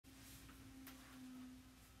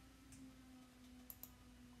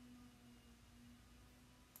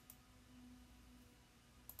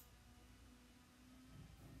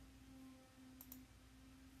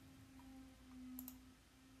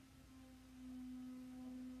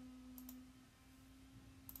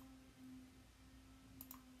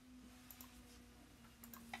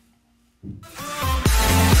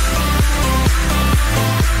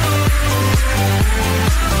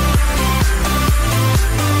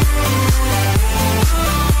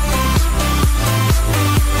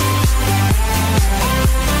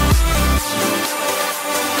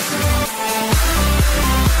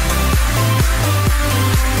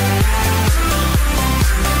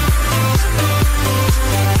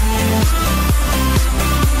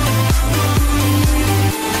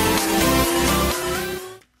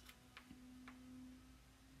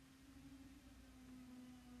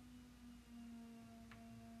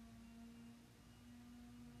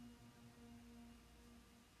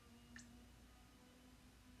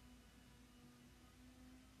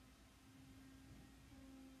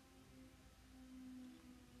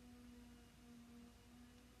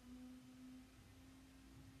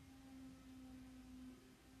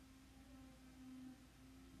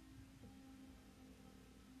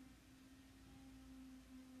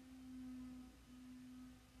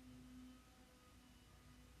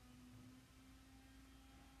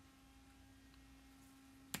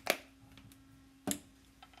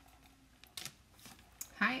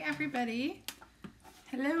Hi everybody.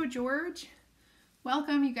 Hello George.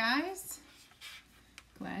 Welcome you guys.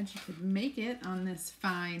 Glad you could make it on this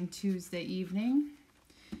fine Tuesday evening.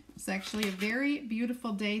 It's actually a very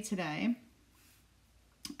beautiful day today.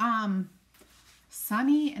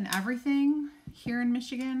 Sunny and everything here in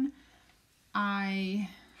Michigan. Aside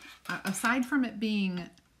from it being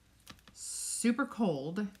super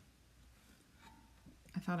cold,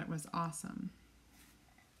 I thought it was awesome.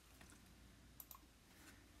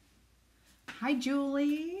 Hi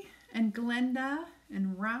Julie and Glenda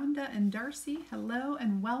and Rhonda and Darcy. Hello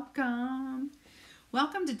and welcome.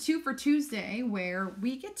 Welcome to Two for Tuesday, where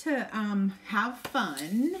we get to have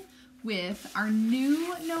fun with our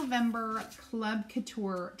new November Club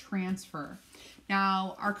Couture transfer.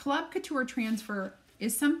 Now, our Club Couture transfer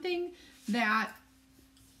is something that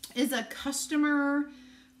is a customer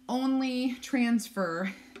only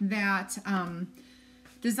transfer that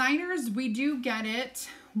designers, we do get it.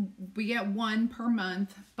 We get one per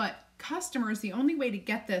month, but customers, the only way to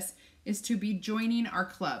get this is to be joining our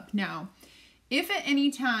club. Now, if at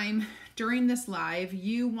any time during this live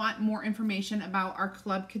you want more information about our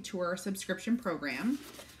Club Couture subscription program,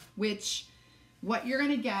 which what you're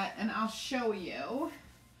going to get, and I'll show you,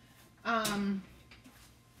 I'll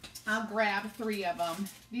grab 3 of them.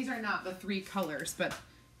 These are not the 3 colors, but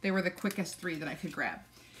they were the quickest 3 that I could grab.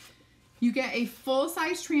 You get a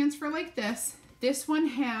full-size transfer like this. This one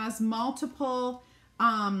has multiple,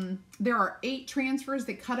 there are 8 transfers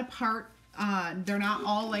that cut apart. They're not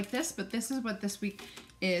all like this, but this is what this week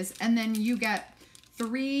is. And then you get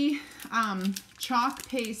 3 chalk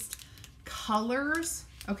paste colors,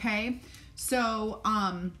 okay? So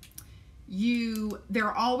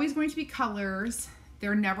they're always going to be colors.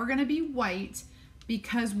 They're never going to be white,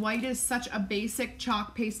 because white is such a basic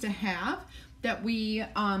chalk paste to have that we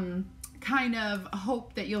kind of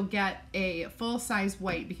hope that you'll get a full-size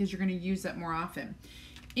white because you're going to use it more often.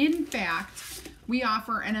 In fact, we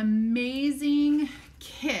offer an amazing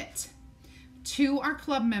kit to our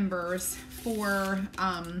club members for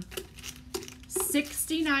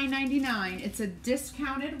 $69.99. It's a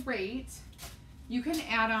discounted rate. You can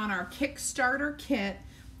add on our Kickstarter kit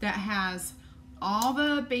that has all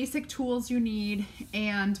the basic tools you need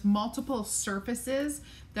and multiple surfaces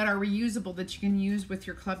that are reusable that you can use with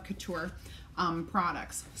your Club Couture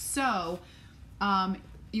products. So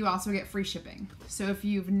you also get free shipping. So if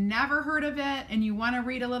you've never heard of it and you want to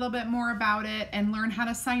read a little bit more about it and learn how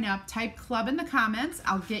to sign up, type club in the comments.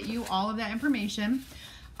 I'll get you all of that information.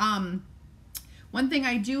 One thing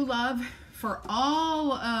I do love for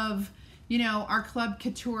all of, our Club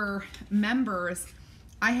Couture members,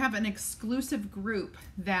 I have an exclusive group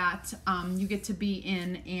that you get to be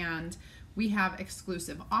in, and we have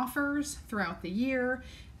exclusive offers throughout the year,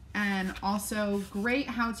 and also great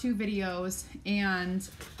how-to videos and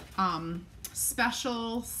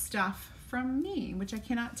special stuff from me, which I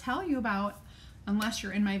cannot tell you about unless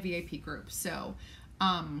you're in my VIP group. So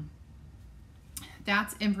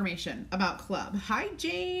that's information about Club. Hi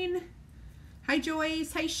Jane, hi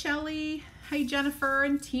Joyce, hi Shelly, hi Jennifer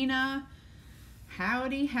and Tina.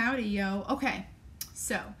 Howdy, howdy, yo. Okay,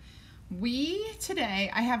 so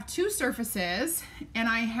today I have 2 surfaces, and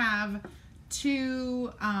I have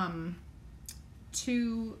two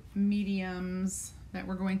mediums that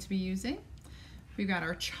we're going to be using. We've got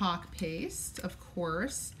our chalk paste, of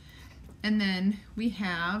course, and then we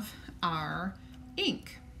have our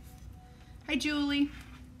ink. Hi, Julie.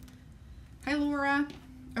 Hi, Laura.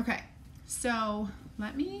 Okay, so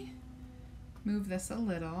let me move this a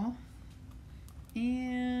little,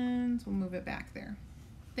 and we'll move it back there.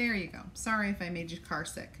 There you go. Sorry if I made your car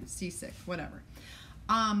sick, seasick, whatever.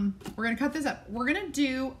 We're gonna cut this up. We're gonna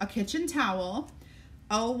do a kitchen towel.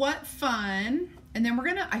 Oh, what fun. And then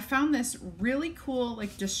I found this really cool,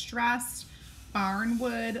 like distressed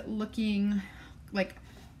barnwood looking like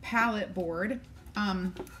palette board.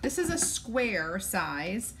 This is a square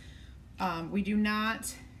size. We do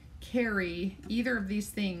not carry either of these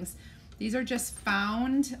things. These are just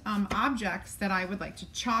found objects that I would like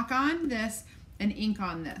to chalk on this and ink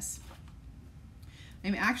on this.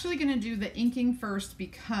 I'm actually going to do the inking first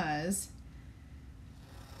because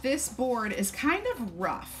this board is kind of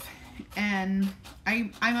rough, and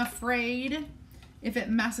I'm afraid if it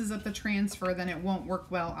messes up the transfer, then it won't work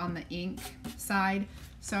well on the ink side.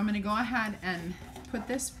 So I'm going to go ahead and put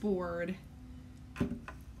this board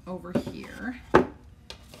over here,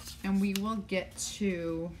 and we will get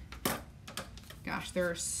to, gosh, there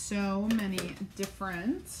are so many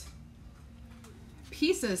different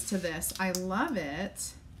pieces to this. I love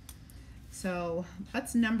it. So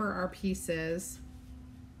let's number our pieces.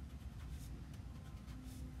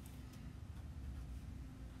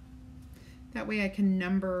 That way I can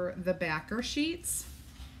number the backer sheets.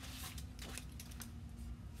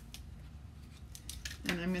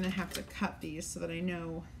 And I'm going to have to cut these so that I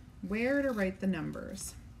know where to write the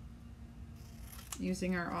numbers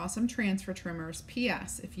using our awesome transfer trimmers.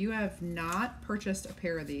 P.S. If you have not purchased a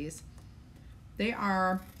pair of these, they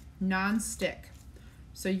are non-stick.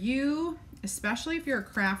 So you, especially if you're a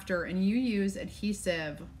crafter and you use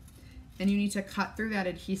adhesive and you need to cut through that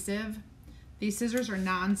adhesive, these scissors are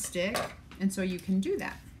non-stick, and so you can do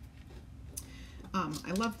that.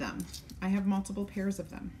 I love them. I have multiple pairs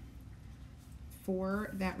of them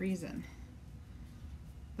for that reason.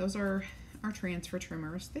 Those are our transfer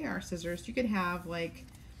trimmers. They are scissors. You could have like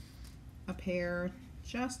a pair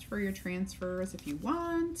just for your transfers if you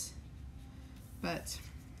want, but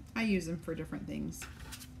I use them for different things.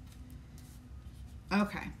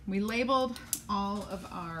 Okay, we labeled all of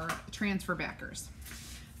our transfer backers.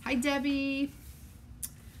 Hi Debbie.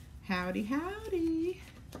 Howdy, howdy.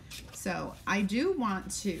 So I do want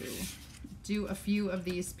to do a few of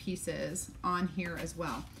these pieces on here as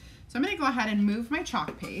well. So I'm going to go ahead and move my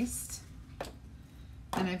chalk paste.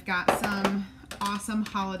 And I've got some awesome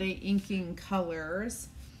holiday inking colors.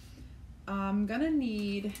 I'm going to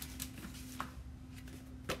need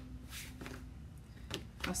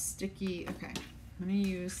a sticky, okay, I'm going to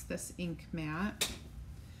use this ink mat.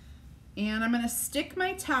 And I'm going to stick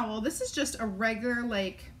my towel. This is just a regular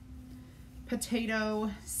like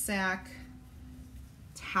potato sack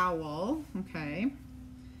towel, okay?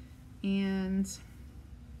 And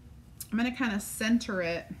I'm going to kind of center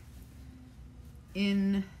it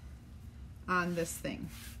in on this thing.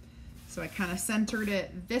 So I kind of centered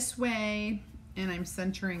it this way, and I'm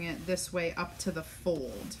centering it this way up to the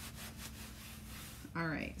fold. All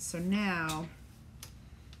right, so now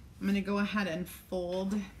I'm going to go ahead and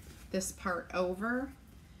fold this part over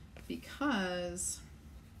because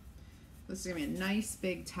this is going to be a nice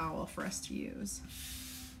big towel for us to use.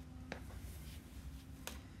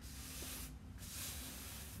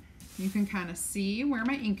 You can kind of see where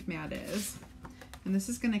my ink mat is, and this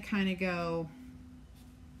is going to kind of go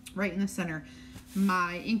right in the center.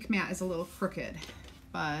 My ink mat is a little crooked,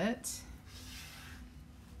 but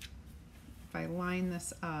if I line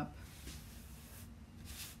this up,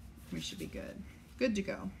 we should be good. Good to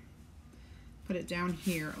go. Put it down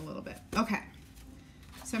here a little bit. Okay,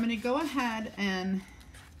 so I'm going to go ahead and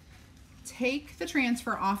take the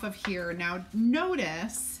transfer off of here. Now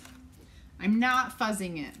notice I'm not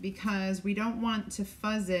fuzzing it because we don't want to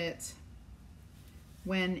fuzz it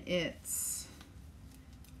when it's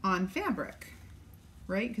on fabric,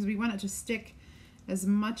 right? Because we want it to stick as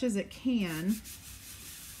much as it can.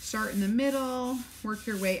 Start in the middle, work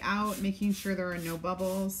your way out, making sure there are no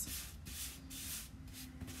bubbles.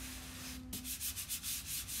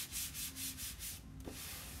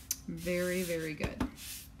 Very, very good.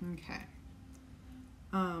 Okay.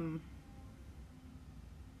 All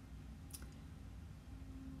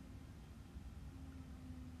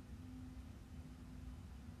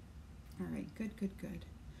right, good, good, good.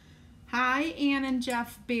 Hi, Ann and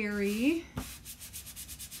Jeff Berry.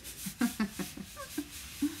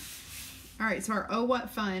 All right, so our oh what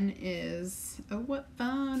fun is, oh what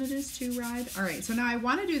fun it is to ride. All right, so now I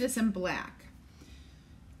want to do this in black.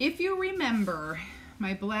 If you remember,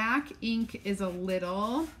 my black ink is a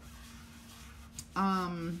little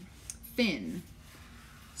thin.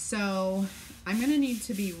 So I'm going to need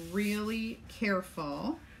to be really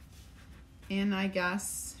careful and I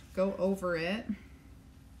guess go over it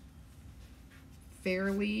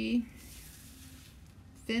fairly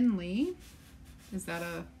thinly. Is that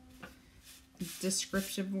a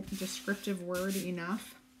descriptive word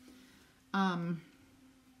enough? I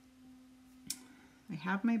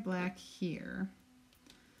have my black here.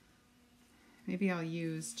 Maybe I'll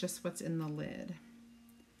use just what's in the lid.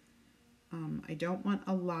 I don't want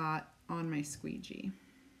a lot on my squeegee.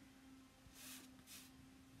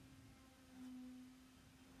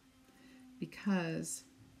 Because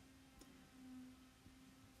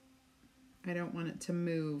I don't want it to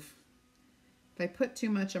move. If I put too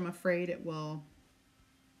much, I'm afraid it will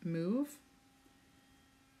move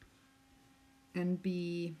and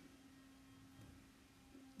be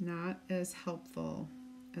not as helpful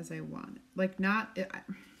as I want. Like not,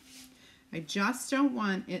 I just don't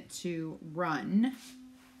want it to run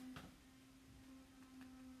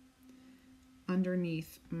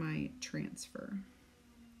underneath my transfer,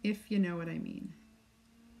 if you know what I mean.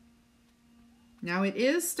 Now it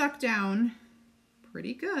is stuck down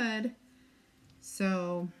pretty good,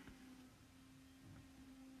 so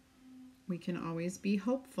we can always be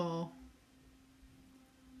hopeful.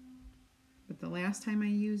 But the last time I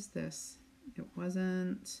used this, it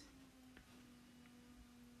wasn't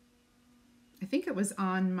I think it was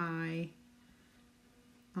on my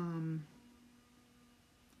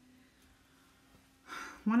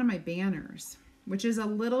one of my banners, which is a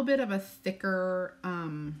little bit of a thicker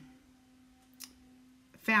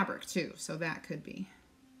fabric too, so that could be.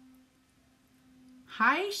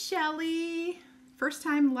 Hi, Shelly. First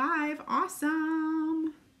time live.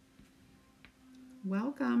 Awesome.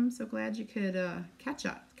 Welcome. So glad you could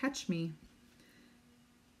catch me.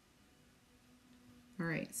 All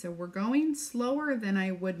right, so we're going slower than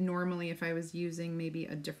I would normally if I was using maybe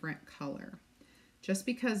a different color. Just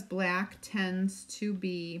because black tends to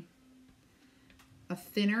be a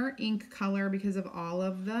thinner ink color because of all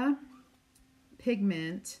of the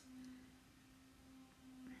pigment.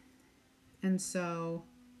 And so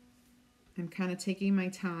I'm kind of taking my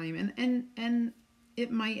time, and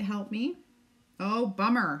it might help me. Oh,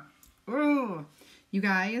 bummer. Oh, you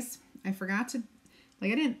guys, I forgot to,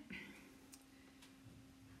 like,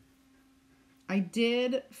 I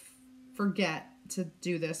did forget to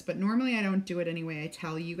do this, but normally I don't do it anyway. I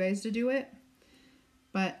tell you guys to do it,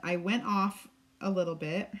 but I went off a little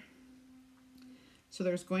bit. So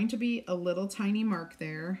there's going to be a little tiny mark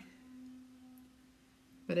there,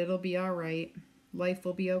 but it'll be all right. Life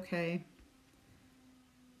will be okay.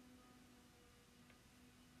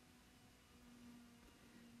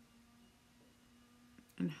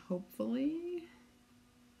 And hopefully,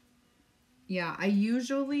 yeah, I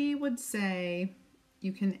usually would say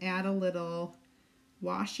you can add a little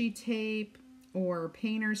washi tape or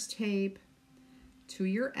painter's tape to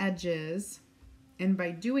your edges. And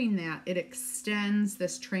by doing that, it extends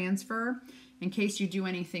this transfer in case you do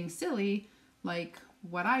anything silly like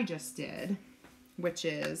what I just did, which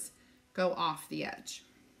is go off the edge.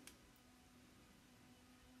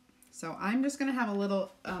 So I'm just gonna have a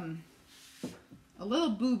little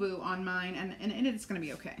boo-boo on mine, and it's gonna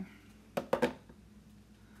be okay.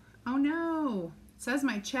 Oh no, it says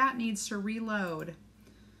my chat needs to reload.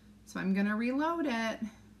 So I'm gonna reload it.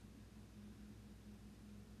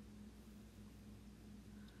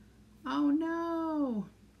 Oh no.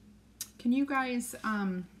 Can you guys,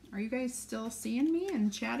 are you guys still seeing me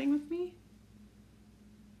and chatting with me?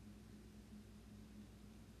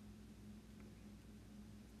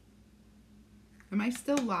 Am I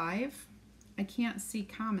still live? I can't see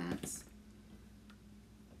comments.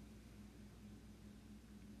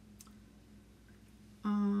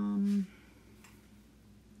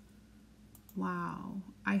 Wow.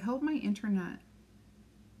 I hope my internet,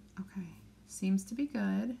 okay, seems to be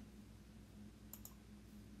good.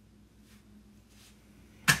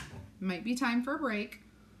 Might be time for a break.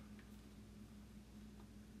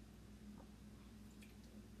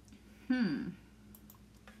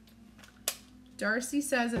 Darcy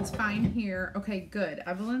says it's fine here. Okay, good.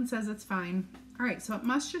 Evelyn says it's fine. All right, so it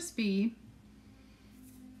must just be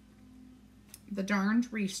the darned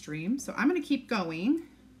restream. So I'm going to keep going.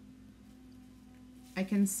 I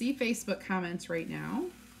can see Facebook comments right now.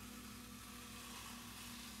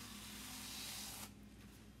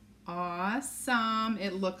 Awesome.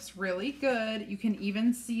 It looks really good. You can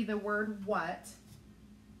even see the word what.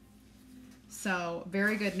 So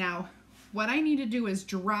very good. Now, what I need to do is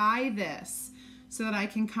dry this so that I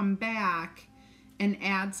can come back and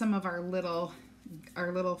add some of our little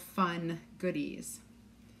fun goodies.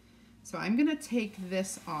 So I'm going to take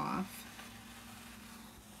this off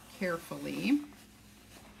carefully,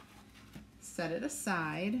 set it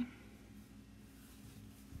aside,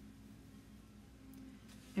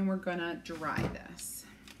 and we're going to dry this.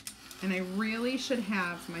 And I really should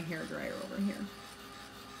have my hairdryer over here.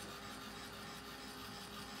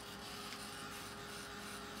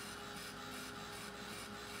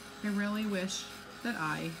 I really wish that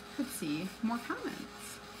I could see more comments.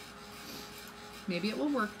 Maybe it will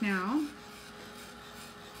work now.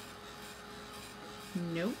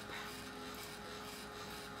 Nope.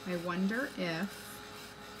 I wonder if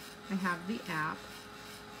I have the app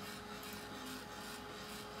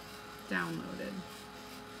downloaded.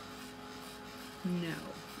 No.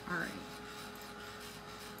 All right.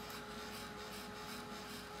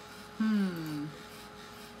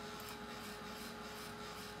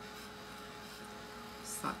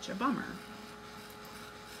 Such a bummer.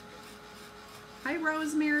 Hi,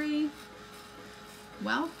 Rosemary.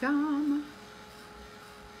 Welcome.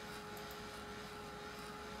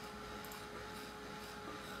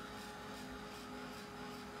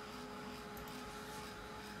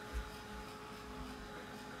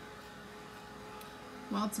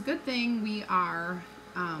 Well, it's a good thing we are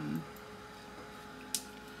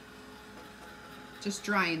just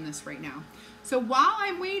drying this right now. So while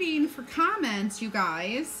I'm waiting for comments, you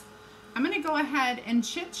guys, I'm going to go ahead and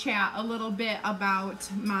chit chat a little bit about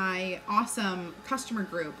my awesome customer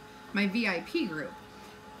group, my VIP group.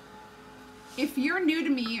 If you're new to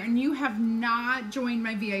me and you have not joined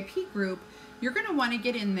my VIP group, you're going to want to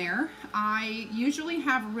get in there. I usually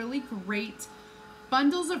have really great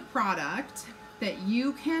bundles of product that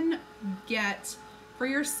you can get for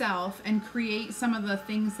yourself and create some of the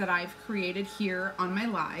things that I've created here on my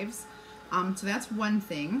lives. So that's one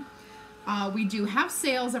thing. We do have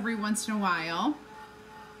sales every once in a while.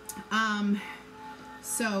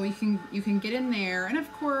 So you can get in there, and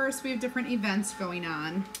of course we have different events going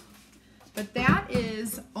on. But that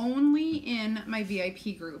is only in my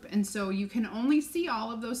VIP group. And so you can only see all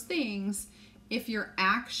of those things if you're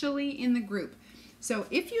actually in the group. So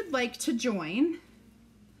if you'd like to join,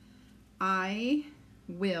 I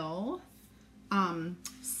will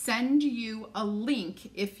send you a link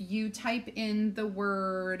if you type in the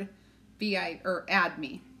word VIP or add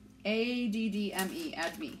me. ADDME,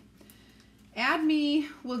 add me. Add me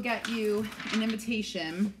will get you an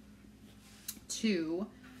invitation to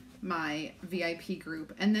my VIP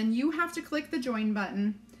group, and then you have to click the join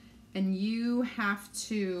button, and you have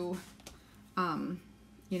to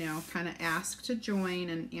you know, kind of ask to join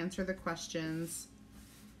and answer the questions.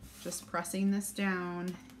 Just pressing this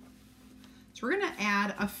down. So we're going to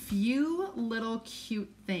add a few little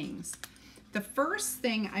cute things. The first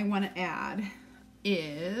thing I want to add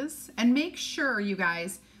is, and make sure you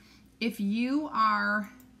guys, if you're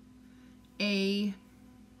a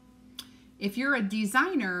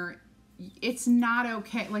designer, it's not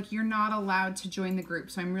okay. Like, you're not allowed to join the group.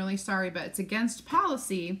 So I'm really sorry, but it's against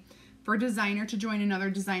policy for a designer to join another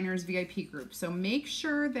designer's VIP group. So make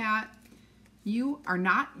sure that you are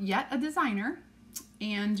not yet a designer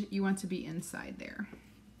and you want to be inside there.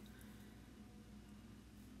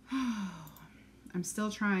 I'm still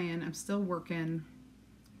trying. I'm still working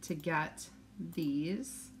to get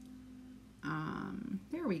these.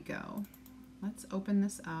 There we go. Let's open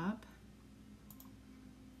this up.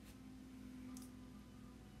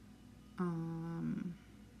 Oh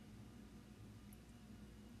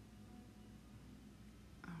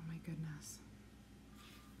my goodness.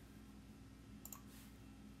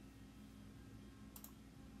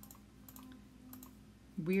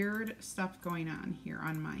 Weird stuff going on here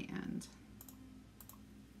on my end.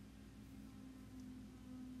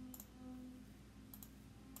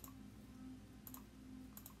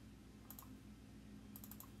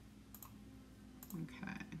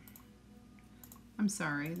 Okay. I'm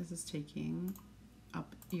sorry, this is taking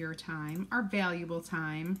up your time, our valuable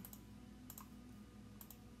time.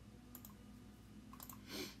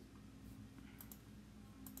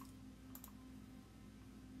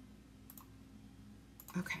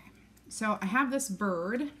 Okay, so I have this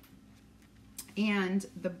bird, and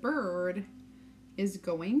the bird is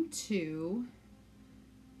going to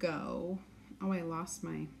go, oh, I lost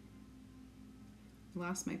my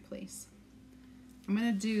place. I'm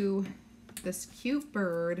gonna do this cute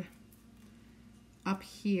bird up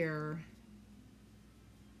here.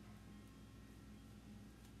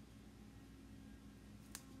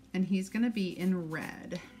 And he's gonna be in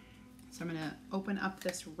red. So I'm gonna open up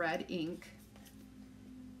this red ink.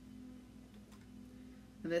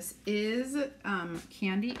 This is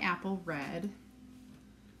Candy Apple Red.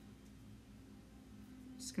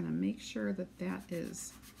 Just gonna make sure that that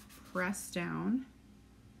is pressed down.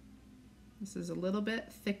 This is a little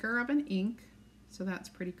bit thicker of an ink, so that's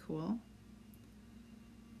pretty cool.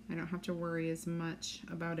 I don't have to worry as much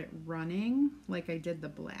about it running like I did the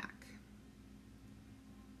black.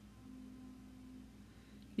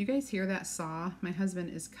 You guys hear that saw? My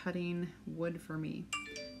husband is cutting wood for me.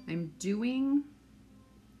 I'm doing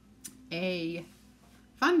a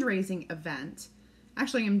fundraising event.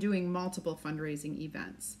 Actually, I'm doing multiple fundraising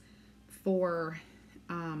events for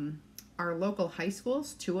our local high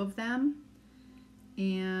schools, 2 of them.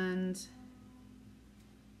 And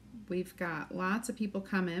we've got lots of people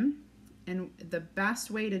coming. And the best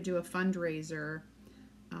way to do a fundraiser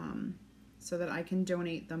so that I can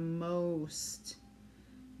donate the most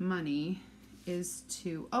money is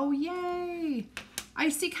to, oh yay! I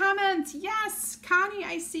see comments. Yes, Connie,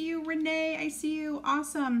 I see you. Renee, I see you.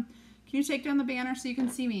 Awesome. Can you take down the banner so you can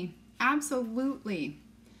see me? Absolutely.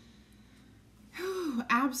 Whew,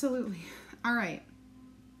 absolutely. All right.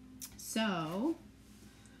 So,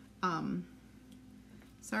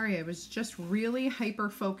 sorry, I was just really hyper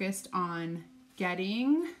focused on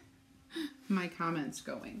getting my comments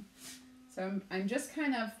going. So I'm just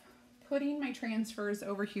kind of putting my transfers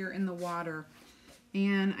over here in the water,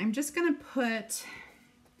 and I'm just going to put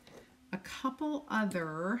a couple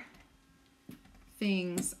other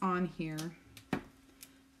things on here.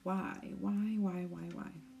 Why?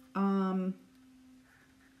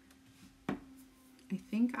 I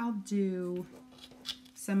think I'll do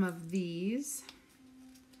some of these,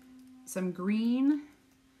 some green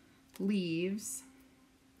leaves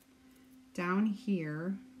down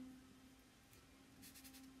here,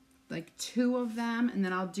 like 2 of them, and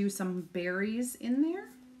then I'll do some berries in there.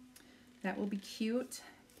 That will be cute.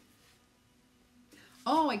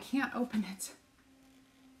 Oh, I can't open it.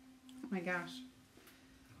 Oh my gosh.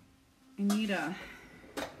 I need a...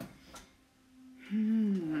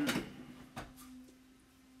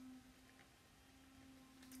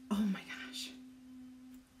 Oh my gosh.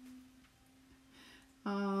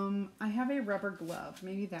 I have a rubber glove.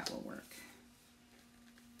 Maybe that will work.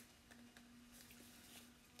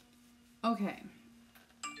 Okay.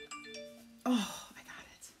 Oh, I got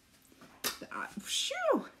it.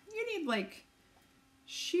 Shoo! You need like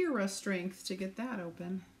sheer strength to get that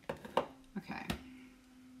open. Okay.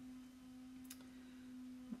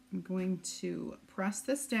 I'm going to press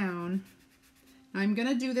this down. I'm going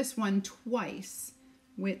to do this one twice,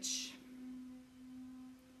 which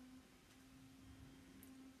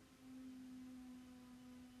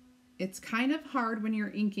it's kind of hard when you're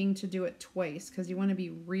inking to do it twice because you want to be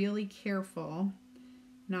really careful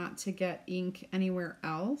not to get ink anywhere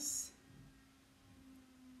else.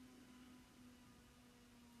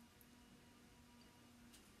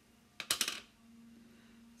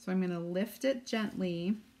 So I'm going to lift it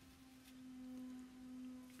gently.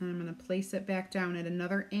 And I'm going to place it back down at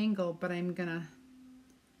another angle, but I'm going to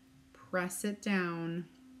press it down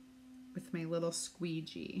with my little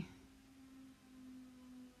squeegee.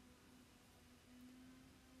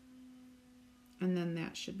 And then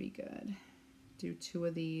that should be good. Do 2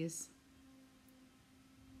 of these.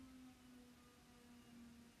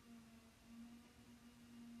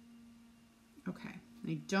 Okay,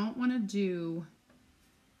 I don't want to do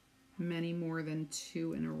many more than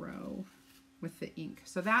 2 in a row with the ink.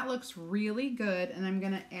 So that looks really good, and I'm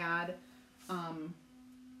going to add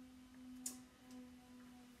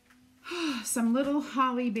some little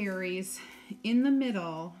holly berries in the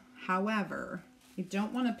middle. However, I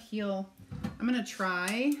don't want to peel. I'm going to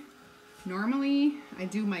try. Normally, I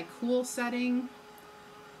do my cool setting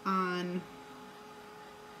on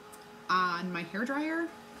my hairdryer.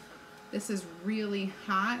 This is really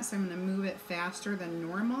hot, so I'm going to move it faster than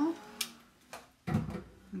normal.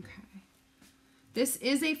 Okay. This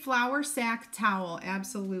is a flour sack towel.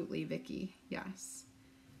 Absolutely, Vicki. Yes.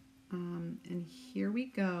 And here we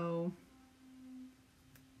go.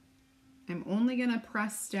 I'm only going to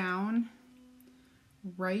press down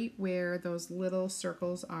right where those little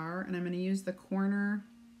circles are, and I'm going to use the corner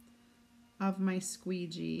of my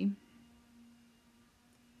squeegee.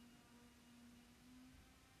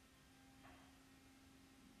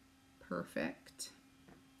 Perfect.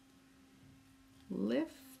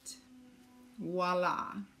 Lift.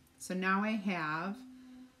 Voila. So now I have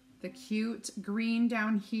the cute green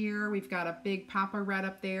down here. We've got a big pop of red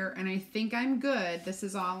up there, and I think I'm good. This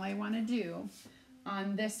is all I want to do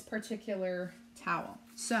on this particular towel.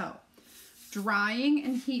 So drying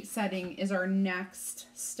and heat setting is our next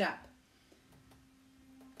step.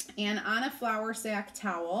 And on a flour sack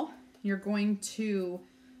towel, you're going to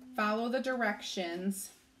follow the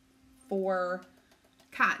directions for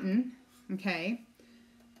cotton, okay?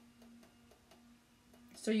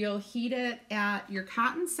 So you'll heat it at your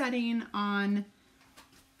cotton setting on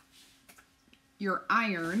your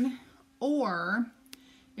iron, or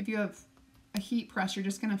if you have a heat press, you're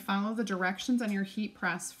just going to follow the directions on your heat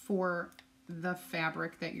press for the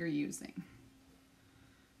fabric that you're using.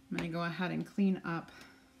 I'm going to go ahead and clean up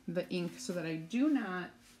the ink so that I do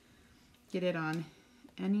not get it on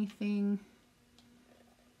anything.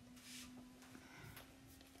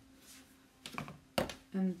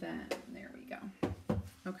 And then there we go.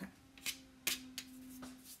 Okay.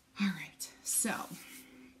 All right. So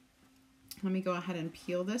let me go ahead and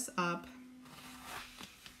peel this up.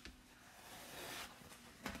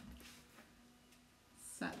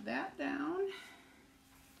 Set that down.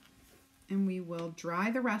 And we will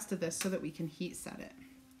dry the rest of this so that we can heat set it.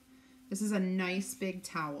 This is a nice big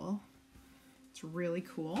towel. It's really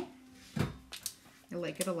cool. I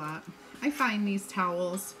like it a lot. I find these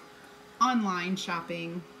towels online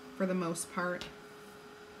shopping for the most part.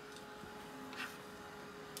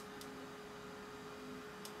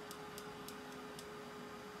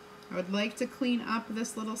 I would like to clean up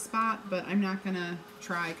this little spot, but I'm not gonna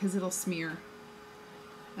try because it'll smear.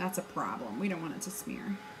 That's a problem. We don't want it to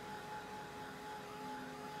smear.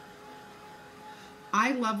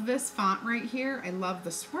 I love this font right here. I love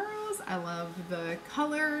the swirls. I love the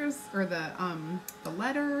colors, or the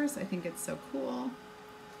letters. I think it's so cool.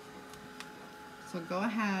 So go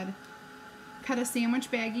ahead, cut a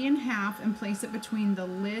sandwich baggie in half and place it between the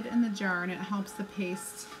lid and the jar, and it helps the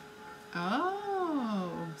paste.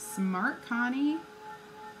 Oh, smart, Connie.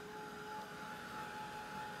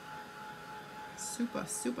 Super,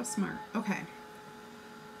 super smart. Okay.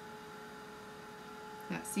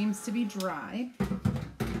 That seems to be dry.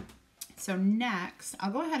 So next,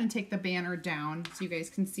 I'll go ahead and take the banner down so you guys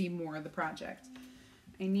can see more of the project.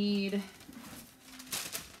 I need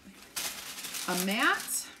a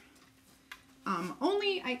mat.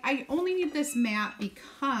 I only need this mat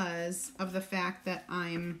because of the fact that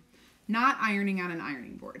I'm not ironing on an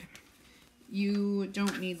ironing board. You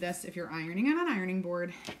don't need this if you're ironing on an ironing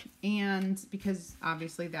board, and because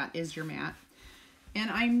obviously that is your mat.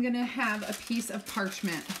 And I'm gonna have a piece of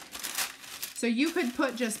parchment. So you could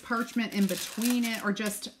put just parchment in between it or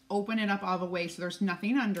just open it up all the way so there's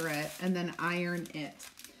nothing under it and then iron it.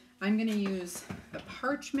 I'm gonna use the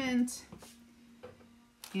parchment,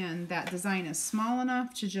 and that design is small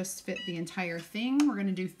enough to just fit the entire thing. We're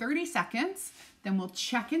gonna do 30 seconds, then we'll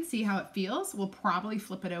check and see how it feels. We'll probably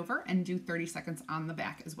flip it over and do 30 seconds on the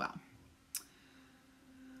back as well.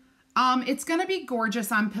 It's gonna be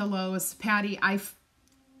gorgeous on pillows. Patty, I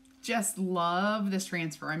just love this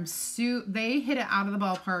transfer. They hit it out of the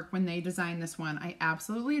ballpark when they designed this one. I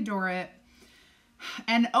absolutely adore it.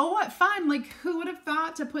 And oh, what fun. Like, who would have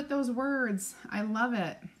thought to put those words? I love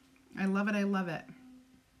it. I love it. I love it.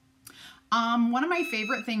 One of my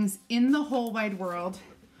favorite things in the whole wide world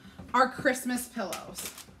are Christmas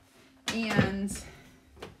pillows. And,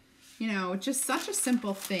 you know, just such a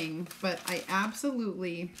simple thing, but I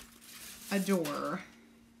absolutely adore.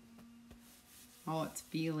 Oh, it's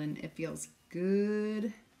feeling, it feels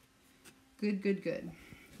good. Good, good, good.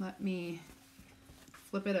 Let me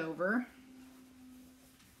flip it over.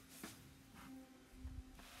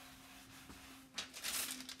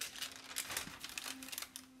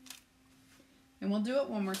 And we'll do it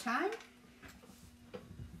one more time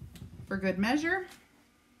for good measure.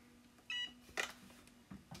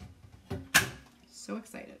 So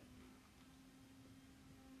excited.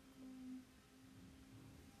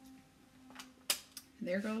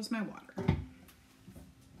 There goes my water.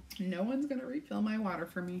 No one's gonna refill my water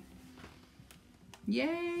for me.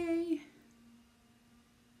 Yay!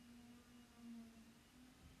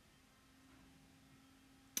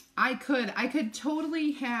 I could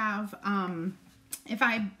totally have, if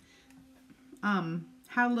I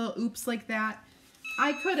had a little oops like that,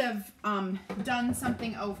 I could have done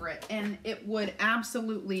something over it and it would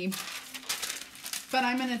absolutely, but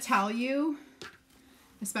I'm gonna tell you,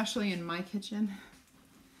 especially in my kitchen,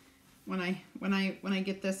 when I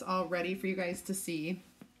get this all ready for you guys to see,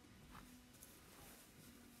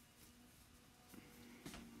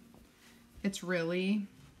 it's really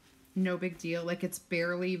no big deal. Like, it's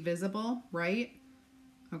barely visible, right?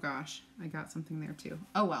 Oh gosh, I got something there too.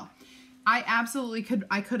 Oh well. I absolutely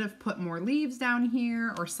could have put more leaves down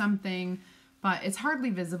here or something, but it's hardly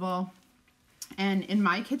visible. And in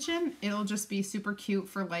my kitchen, it'll just be super cute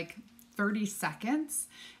for like 30 seconds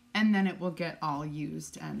and then it will get all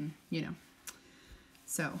used and, you know.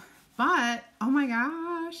 So, but oh my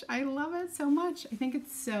gosh, I love it so much. I think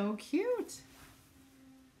it's so cute.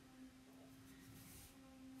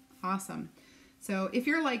 Awesome. So if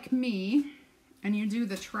you're like me and you do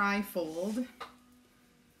the tri-fold,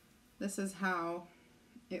 this is how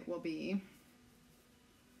it will be.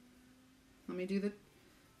 Let me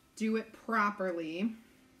do it properly.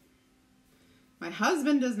 My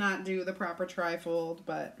husband does not do the proper tri-fold,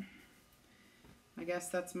 but I guess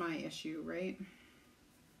that's my issue, right?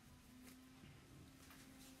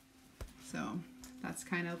 So that's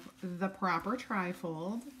kind of the proper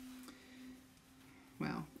tri-fold.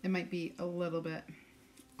 Well, it might be a little bit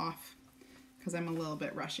off because I'm a little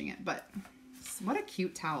bit rushing it, but what a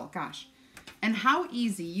cute towel, gosh. And how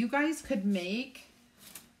easy. You guys could make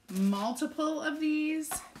multiple of these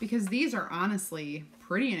because these are honestly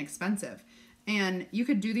pretty inexpensive. And you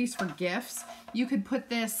could do these for gifts. You could put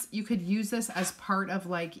this, you could use this as part of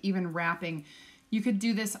like even wrapping. You could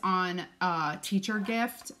do this on a teacher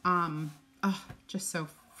gift. Oh, just so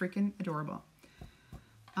freaking adorable.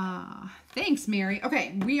 Thanks, Mary.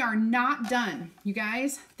 Okay, we are not done, you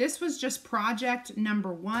guys. This was just project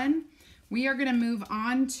number 1. We are going to move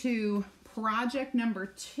on to project number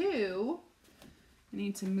 2. I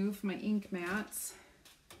need to move my ink mats,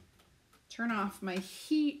 turn off my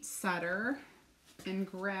heat setter, and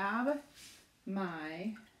grab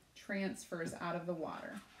my transfers out of the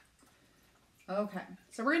water. Okay,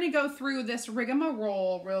 so we're going to go through this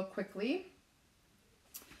rigmarole real quickly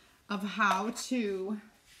of how to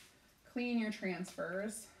clean your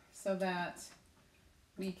transfers so that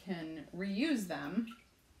we can reuse them.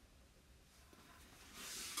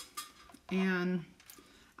 And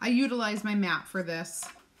I utilize my mat for this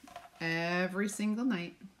every single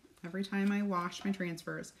night, every time I wash my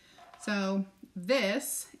transfers. So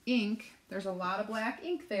this ink, there's a lot of black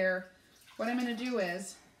ink there. What I'm going to do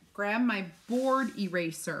is grab my board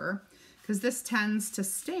eraser, because this tends to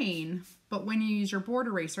stain, but when you use your board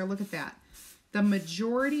eraser, look at that. The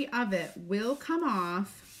majority of it will come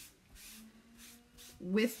off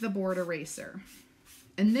with the board eraser.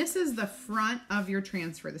 And this is the front of your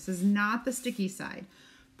transfer. This is not the sticky side.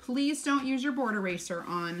 Please don't use your board eraser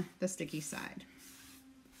on the sticky side.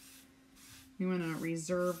 You want to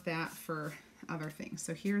reserve that for other things.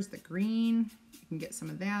 So here's the green. You can get some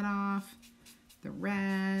of that off. The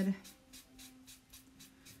red.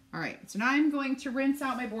 All right, so now I'm going to rinse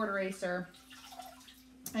out my board eraser.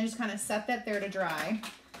 I just kind of set that there to dry.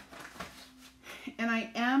 And I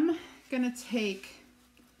am going to take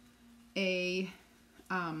a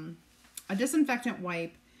disinfectant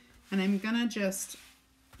wipe, and I'm going to just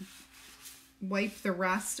wipe the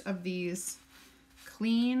rest of these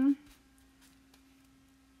clean.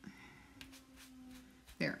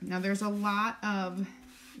 There. Now there's a lot of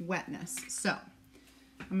wetness, so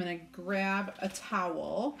I'm going to grab a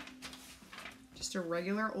towel, just a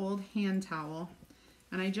regular old hand towel,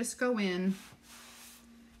 and I just go in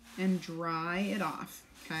and dry it off,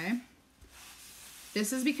 okay?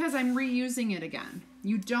 This is because I'm reusing it again.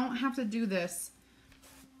 You don't have to do this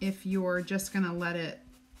if you're just going to let it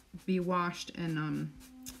be washed and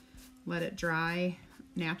let it dry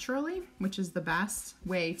naturally, which is the best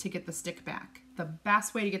way to get the stick back, the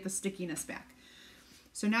best way to get the stickiness back.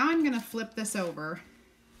 So now I'm going to flip this over.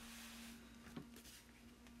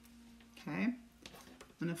 Okay, I'm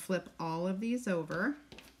going to flip all of these over,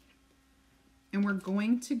 and we're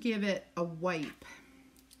going to give it a wipe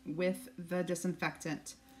with the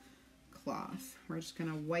disinfectant cloth. We're just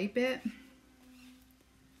going to wipe it,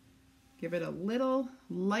 give it a little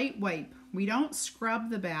light wipe. We don't scrub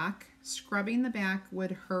the back. Scrubbing the back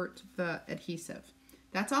would hurt the adhesive.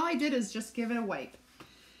 That's all I did, is just give it a wipe.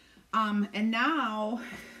 And now,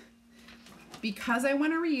 because I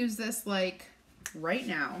want to reuse this like right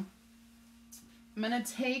now, I'm going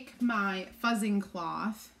to take my fuzzing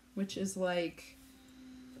cloth, which is like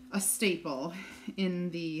a staple in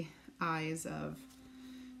the eyes of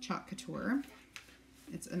Chalk Couture.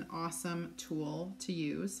 It's an awesome tool to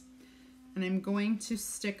use. And I'm going to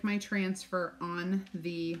stick my transfer on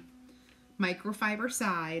the microfiber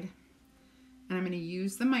side, and I'm going to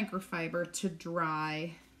use the microfiber to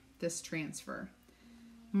dry this transfer.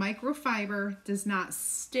 Microfiber does not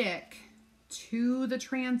stick to the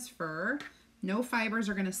transfer. No fibers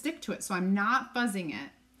are going to stick to it, so I'm not fuzzing it.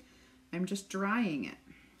 I'm just drying it.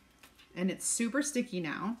 And it's super sticky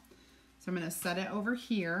now. So I'm going to set it over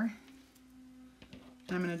here,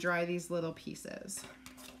 and I'm going to dry these little pieces.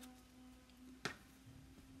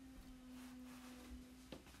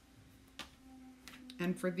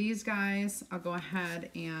 And for these guys, I'll go ahead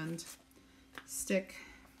and stick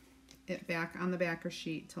it back on the backer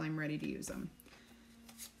sheet till I'm ready to use them.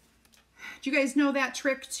 Do you guys know that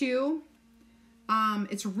trick too?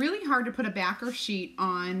 It's really hard to put a backer sheet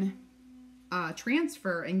on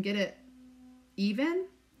transfer and get it even.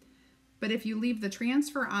 But if you leave the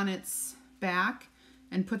transfer on its back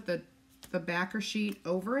and put the backer sheet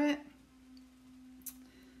over it,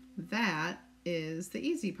 that is the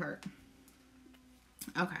easy part.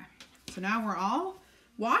 Okay, so now we're all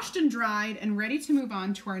washed and dried and ready to move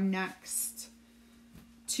on to our next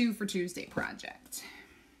 2 for Tuesday project.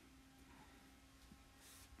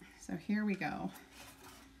 So here we go.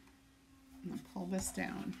 I'm gonna pull this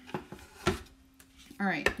down. All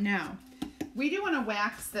right, now we do want to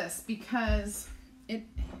wax this because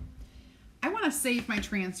I want to save my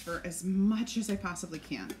transfer as much as I possibly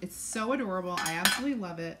can. It's so adorable. I absolutely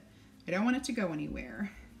love it. I don't want it to go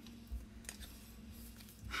anywhere.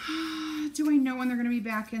 Do I know when they're going to be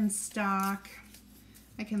back in stock?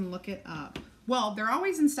 I can look it up. Well, they're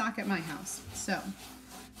always in stock at my house. So,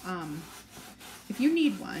 if you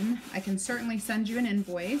need one, I can certainly send you an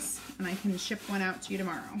invoice and I can ship one out to you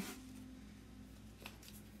tomorrow.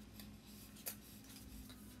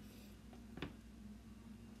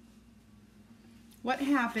 What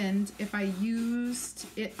happened if I used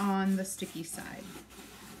it on the sticky side?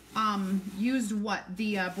 Used what?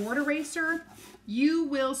 The board eraser? You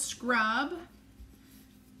will scrub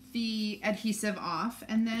the adhesive off,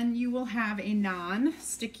 and then you will have a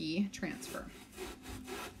non-sticky transfer.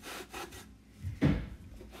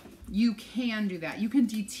 You can do that. You can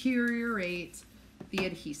deteriorate the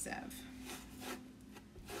adhesive.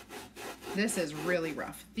 This is really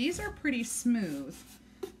rough. These are pretty smooth.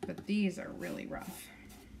 But these are really rough.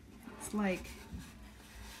 It's like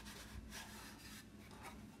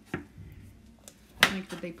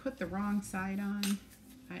did they put the wrong side on?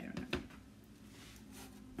 I don't know.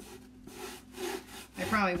 I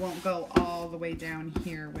probably won't go all the way down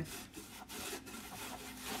here with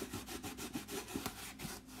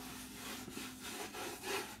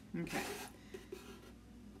okay.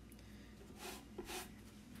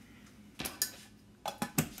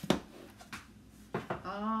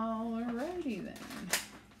 Alrighty then.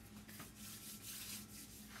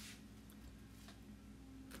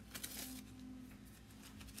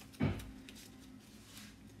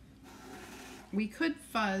 We could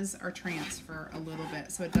fuzz our transfer a little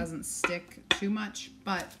bit so it doesn't stick too much,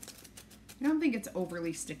 but I don't think it's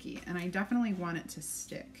overly sticky, and I definitely want it to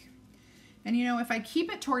stick. And you know, if I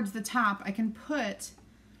keep it towards the top, I can put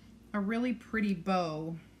a really pretty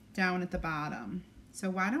bow down at the bottom. So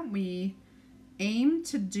why don't we aim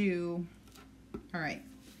to do, all right,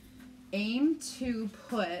 aim to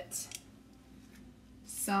put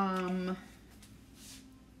some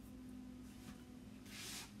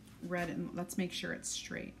red, and let's make sure it's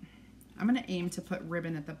straight. I'm going to aim to put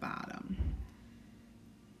ribbon at the bottom.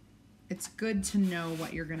 It's good to know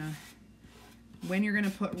what you're going to, when you're going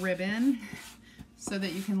to put ribbon so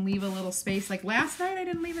that you can leave a little space. Like last night, I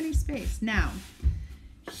didn't leave any space. Now,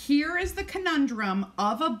 here is the conundrum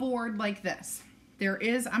of a board like this. There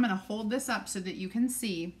is, I'm going to hold this up so that you can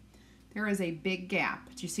see, there is a big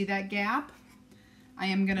gap. Do you see that gap? I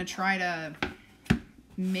am going to try to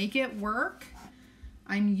make it work.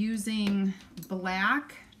 I'm using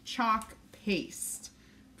black chalk paste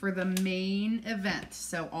for the main event.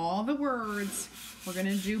 So all the words, we're going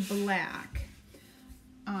to do black.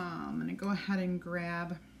 I'm going to go ahead and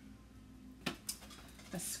grab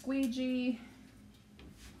a squeegee.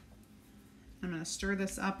 I'm going to stir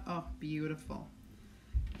this up. Oh, beautiful.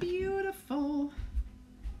 Beautiful.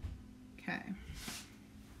 Okay.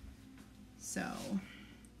 So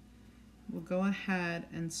we'll go ahead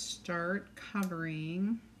and start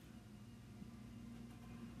covering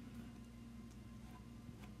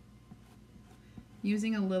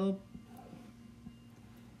using a little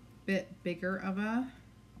bit bigger of a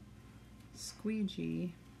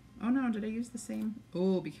squeegee. Oh no, did I use the same?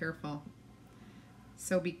 Oh, be careful.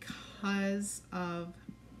 So because of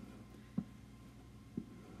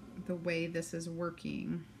the way this is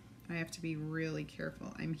working, I have to be really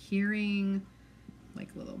careful. I'm hearing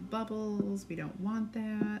like little bubbles. We don't want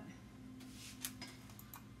that.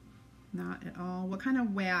 Not at all. What kind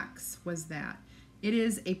of wax was that? It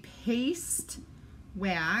is a paste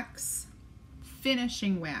wax,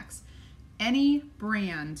 finishing wax. Any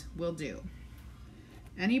brand will do.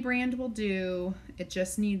 Any brand will do. It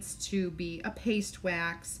just needs to be a paste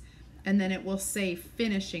wax, and then it will say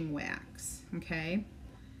finishing wax, okay?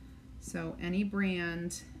 So any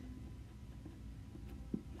brand.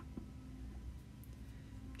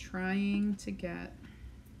 Trying to get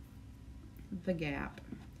the gap.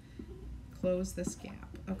 Close this gap.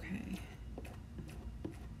 Okay.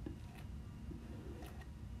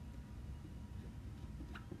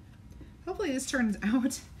 Hopefully this turns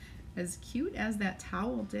out as cute as that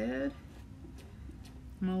towel did.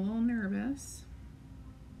 I'm a little nervous.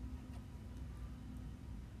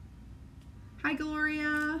 Hi,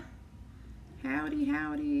 Gloria. Howdy,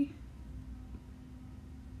 howdy.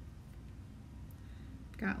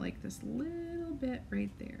 Got like this little bit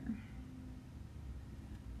right there.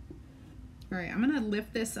 All right, I'm gonna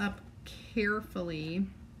lift this up carefully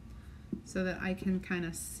so that I can kind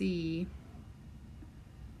of see,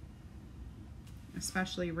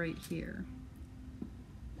 especially right here.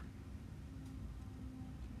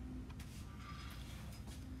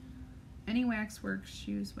 Any wax works,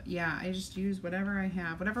 use what? Yeah, I just use whatever I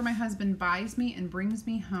have, whatever my husband buys me and brings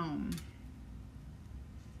me home.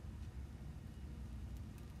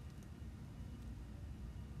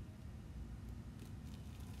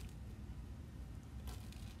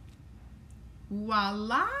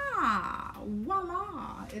 Voila!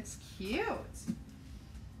 Voila! It's cute.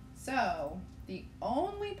 So, the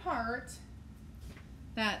only part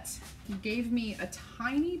that gave me a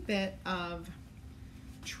tiny bit of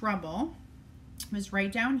trouble was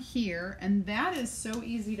right down here, and that is so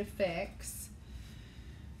easy to fix.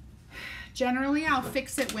 Generally, I'll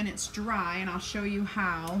fix it when it's dry, and I'll show you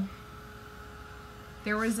how.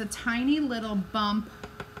 There was a tiny little bump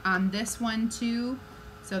on this one too,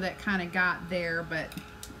 so that kind of got there, but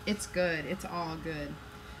it's good. It's all good.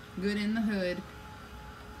 Good in the hood.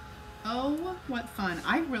 Oh, what fun.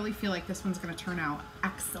 I really feel like this one's going to turn out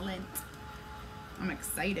excellent. I'm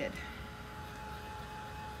excited.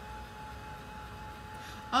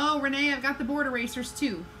 Oh, Renee, I've got the board erasers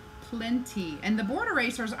too. Plenty. And the board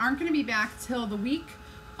erasers aren't going to be back till the week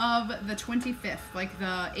of the 25th, like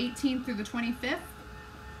the 18th through the 25th.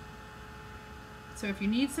 So if you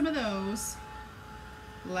need some of those,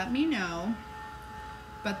 let me know.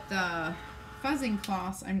 But the fuzzing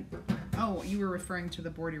cloths, oh, you were referring to the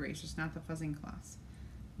board erasers, not the fuzzing cloths.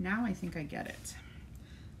 Now I think I get it.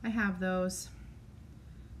 I have those.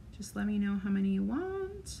 Just let me know how many you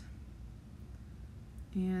want.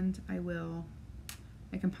 And I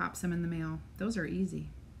can pop some in the mail. Those are easy.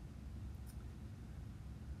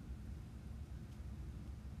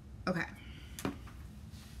 Okay.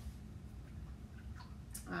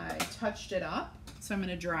 I touched it up, so I'm going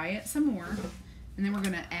to dry it some more, and then we're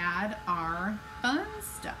going to add our fun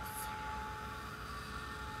stuff.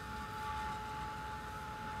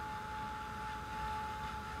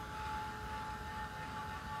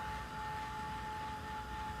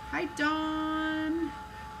 Hi, Dawn.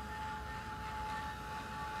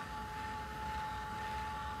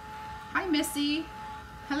 Hi, Missy.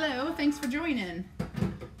 Hello, thanks for joining.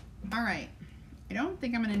 All right, I don't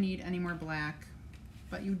think I'm going to need any more black,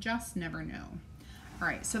 but you just never know. All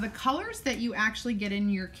right, so the colors that you actually get in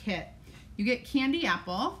your kit, you get Candy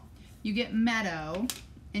Apple, you get Meadow,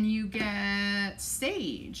 and you get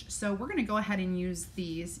Sage. So we're gonna go ahead and use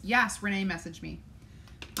these. Yes, Renee messaged me.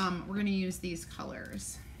 We're gonna use these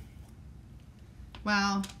colors.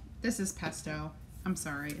 Well, this is Pesto. I'm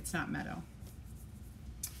sorry, it's not Meadow.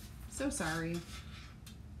 So sorry.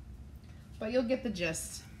 But you'll get the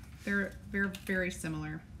gist. They're very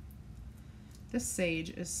similar. This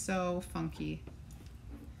Sage is so funky.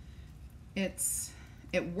 It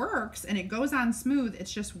works and it goes on smooth.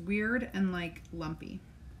 It's just weird and like lumpy.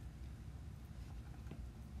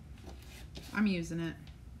 I'm using it.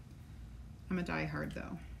 I'm a diehard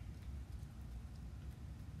though.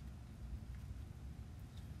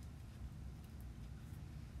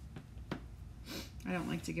 I don't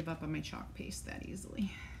like to give up on my chalk paste that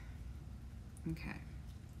easily. Okay.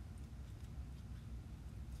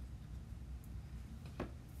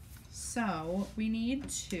 So we need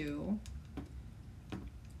to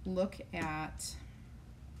look at,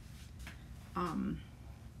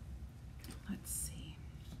 let's see.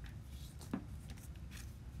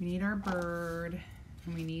 We need our bird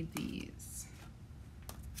and we need these.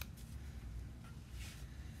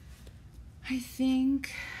 I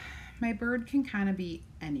think my bird can kind of be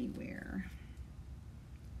anywhere.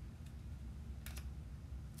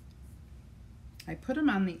 I put him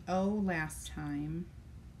on the O last time.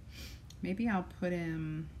 Maybe I'll put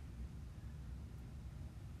him,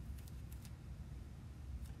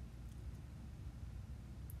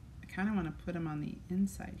 I kind of want to put him on the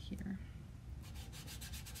inside here.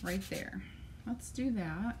 Right there. Let's do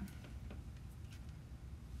that.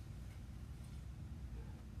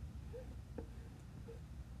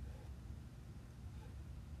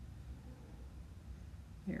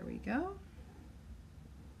 There we go.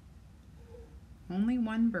 Only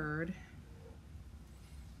one bird.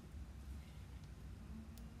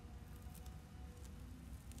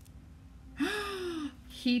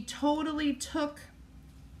 He totally took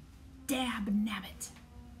dab nabbit.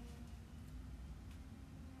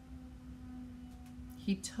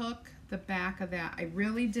 He took the back of that. I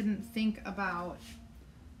really didn't think about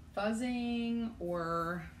fuzzing,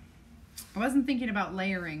 or I wasn't thinking about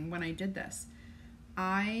layering when I did this.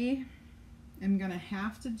 I am gonna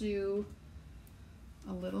have to do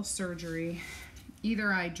a little surgery.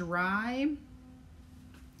 Either I dry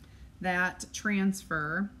that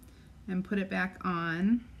transfer and put it back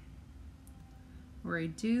on, or I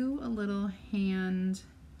do a little hand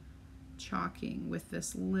chalking with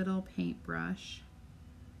this little paintbrush.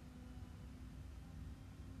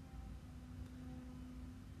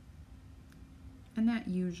 And that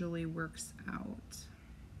usually works out.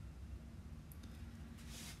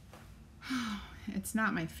 It's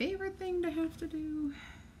not my favorite thing to have to do,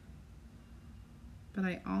 but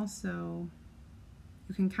I also,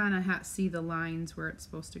 you can kind of see the lines where it's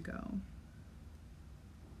supposed to go.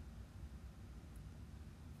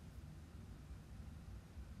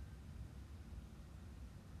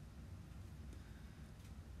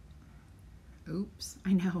 Oops,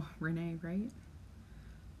 I know, Renee, right?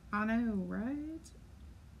 I know, right?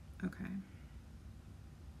 Okay.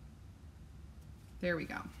 There we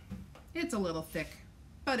go. It's a little thick,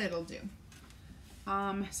 but it'll do.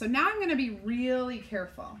 So now I'm gonna be really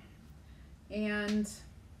careful. And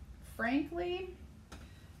frankly,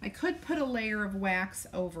 I could put a layer of wax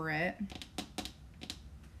over it.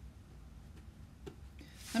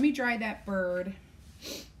 Let me dry that bird.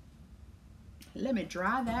 Let me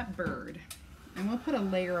dry that bird. And we'll put a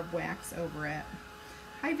layer of wax over it.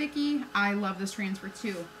 Hi, Vicky. I love this transfer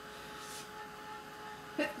too.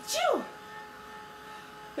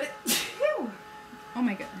 Oh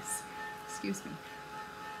my goodness. Excuse me.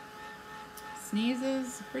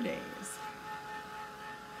 Sneezes for days.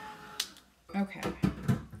 Okay.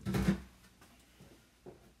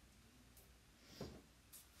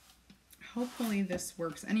 Hopefully this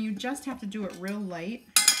works. And you just have to do it real light.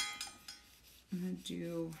 I'm going to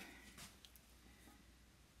do...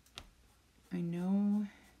 I know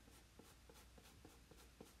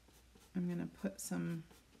I'm going to put some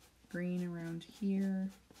green around here.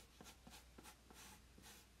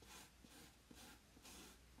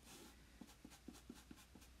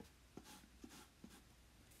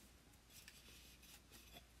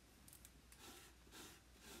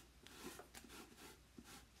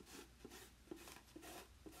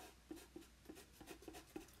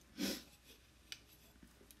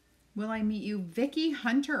 Will I meet you? Vicky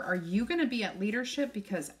Hunter, are you going to be at leadership?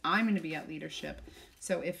 Because I'm going to be at leadership.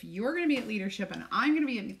 So if you're going to be at leadership and I'm going to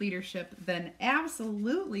be at leadership, then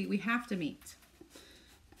absolutely we have to meet.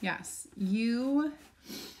 Yes, you.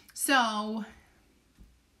 So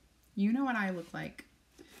you know what I look like.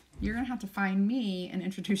 You're going to have to find me and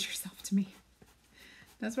introduce yourself to me.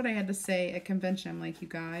 That's what I had to say at convention. I'm like, you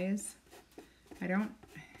guys,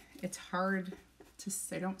 it's hard to,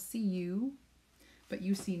 I don't see you, but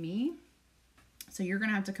you see me. So you're going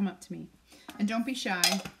to have to come up to me. And don't be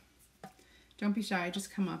shy. Don't be shy.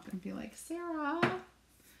 Just come up and be like, Sarah,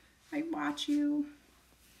 I watch you.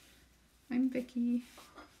 I'm Vicky.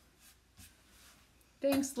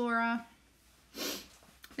 Thanks, Laura.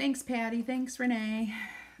 Thanks, Patty. Thanks, Renee.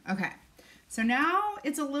 Okay. So now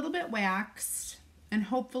it's a little bit waxed, and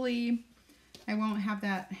hopefully I won't have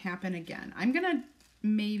that happen again. I'm going to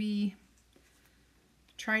maybe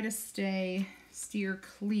try to steer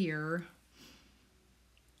clear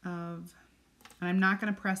of, and I'm not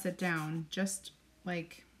going to press it down, just a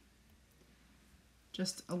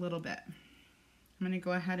little bit. I'm going to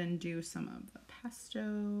go ahead and do some of the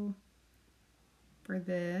pesto for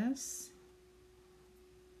this.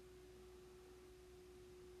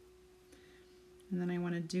 And then I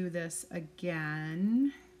want to do this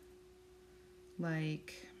again,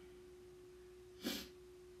 like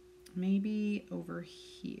maybe over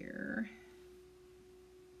here.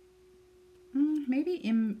 Maybe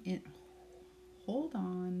in hold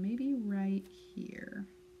on, maybe right here.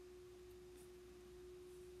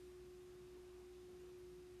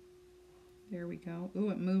 There we go. Ooh,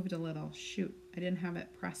 it moved a little. Shoot, I didn't have it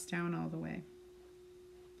pressed down all the way.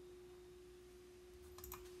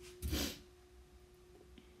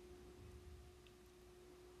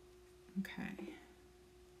 Okay.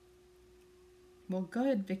 Well,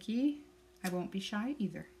 good, Vicky. I won't be shy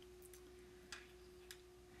either.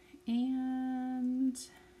 And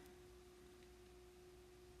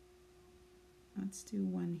let's do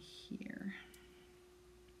one here.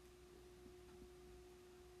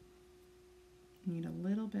 Need a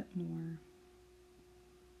little bit more.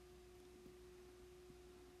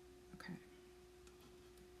 Okay.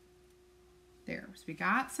 There. So we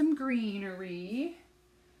got some greenery.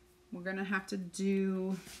 We're going to have to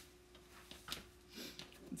do,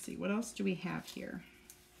 let's see, what else do we have here?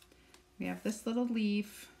 We have this little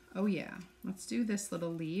leaf. Oh yeah, let's do this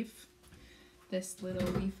little leaf. This little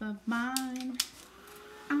leaf of mine,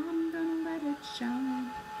 I'm gonna let it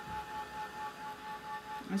shine.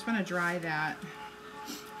 I just want to dry that.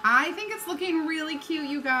 I think it's looking really cute,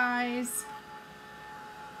 you guys.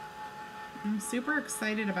 I'm super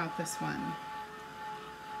excited about this one.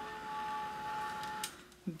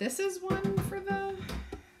 This is one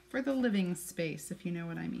for the living space, if you know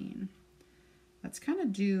what I mean. Let's kind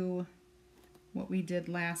of do what we did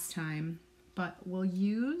last time, but we'll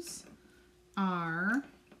use our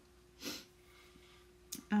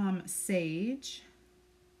sage.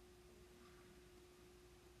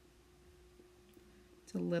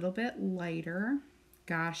 It's a little bit lighter.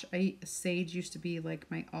 Gosh, sage used to be like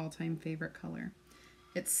my all-time favorite color.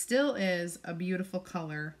 It still is a beautiful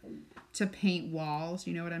color to paint walls.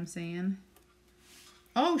 You know what I'm saying?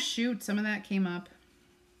 Oh, shoot. Some of that came up.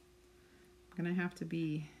 I'm going to have to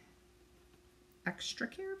be extra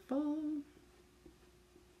careful.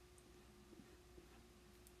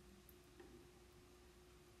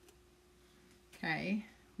 Okay.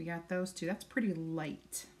 We got those two. That's pretty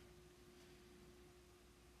light.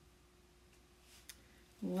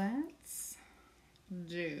 Let's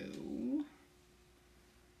do...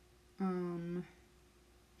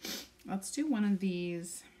 let's do one of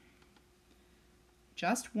these,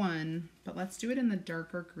 just one, but let's do it in the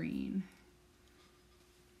darker green.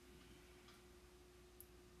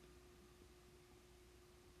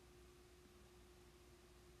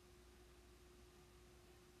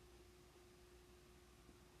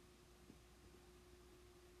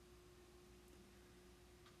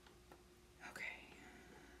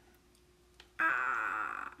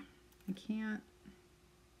 I can't.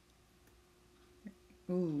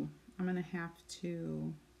 Ooh, I'm going to have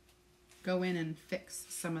to go in and fix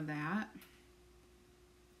some of that.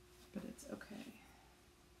 But it's okay.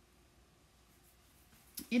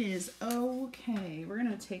 It is okay. We're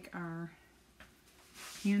going to take our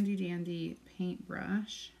handy dandy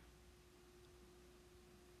paintbrush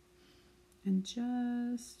and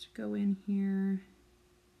just go in here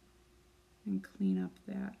and clean up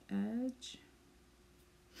that edge.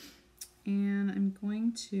 And I'm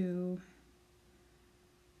going to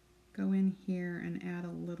go in here and add a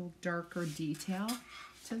little darker detail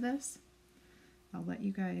to this. I'll let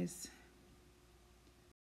you guys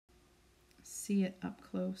see it up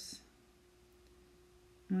close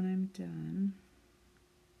when I'm done.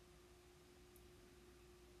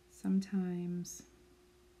 Sometimes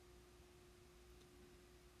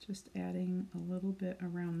just adding a little bit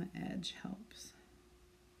around the edge helps.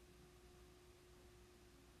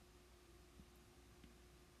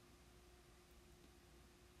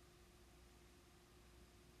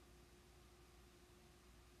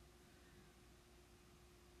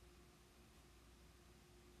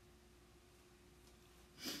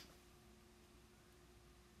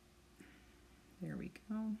 There we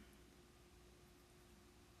go.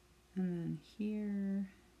 And then here,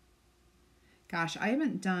 gosh, I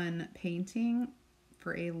haven't done painting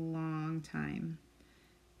for a long time.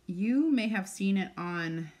 You may have seen it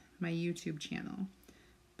on my YouTube channel,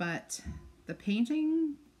 but the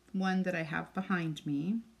painting one that I have behind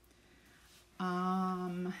me,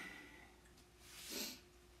 can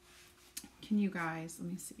you guys,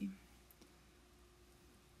 let me see.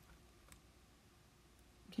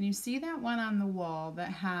 Can you see that one on the wall that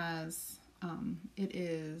has, it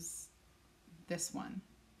is this one.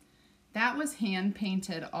 That was hand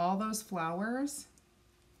painted, all those flowers.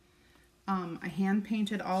 I hand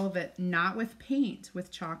painted all of it, not with paint, with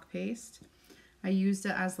chalk paste. I used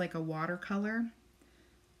it as like a watercolor.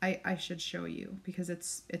 I should show you because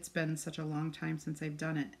it's been such a long time since I've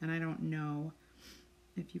done it, and I don't know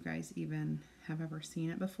if you guys even have ever seen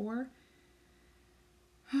it before.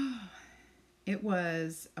 It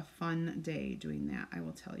was a fun day doing that, I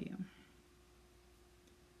will tell you.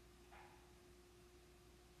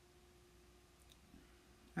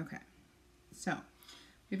 Okay, so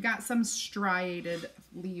we've got some striated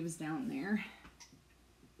leaves down there.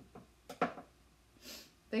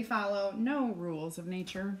 They follow no rules of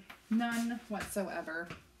nature, none whatsoever.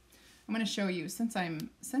 I'm going to show you since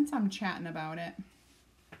I'm chatting about it.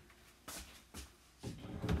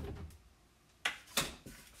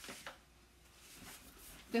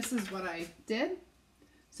 This is what I did.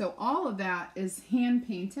 So all of that is hand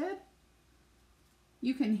painted.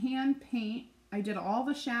 You can hand paint. I did all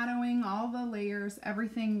the shadowing, all the layers,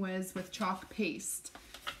 everything was with chalk paste.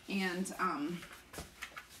 And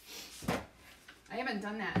I haven't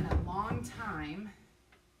done that in a long time.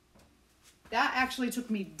 That actually took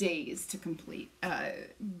me days to complete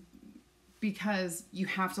because you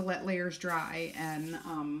have to let layers dry, and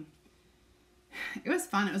it was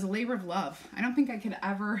fun. It was a labor of love. I don't think I could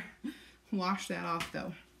ever wash that off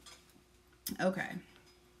though. Okay.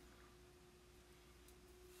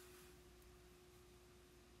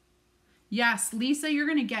 Yes, Lisa, you're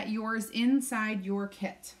going to get yours inside your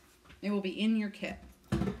kit. It will be in your kit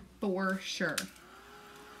for sure.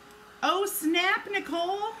 Oh, snap,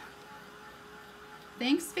 Nicole.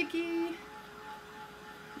 Thanks, Vicki.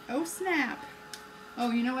 Oh, snap.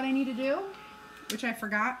 Oh, you know what I need to do? Which I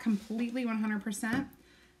forgot completely 100%.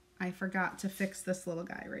 I forgot to fix this little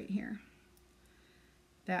guy right here.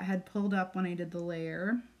 That had pulled up when I did the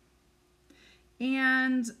layer.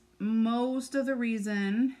 And most of the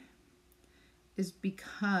reason is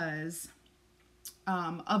because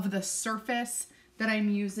of the surface that I'm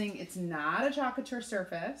using. It's not a Couture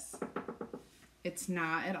surface. It's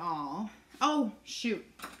not at all. Oh, shoot.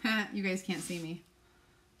 You guys can't see me.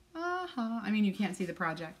 I mean, you can't see the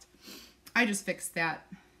project. I just fixed that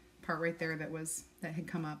part right there that had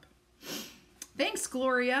come up. Thanks,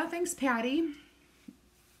 Gloria. Thanks, Patty.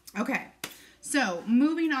 Okay, so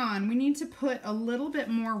moving on. We need to put a little bit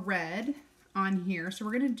more red on here. So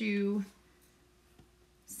we're going to do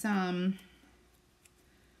some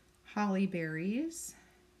holly berries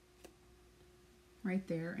right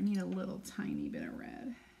there. I need a little tiny bit of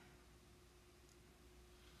red.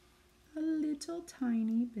 A little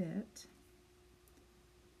tiny bit.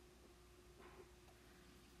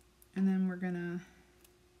 And then we're gonna,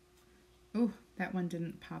 oh, that one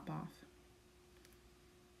didn't pop off.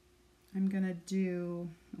 I'm gonna do,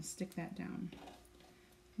 I'll stick that down.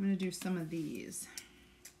 I'm gonna do some of these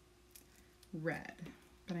red,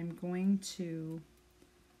 but I'm going to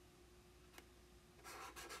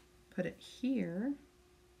put it here.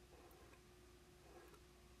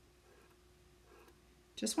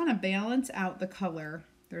 Just want to balance out the color.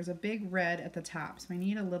 There's a big red at the top, so I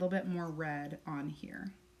need a little bit more red on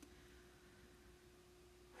here.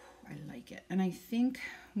 I like it. And I think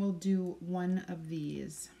we'll do one of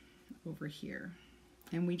these over here.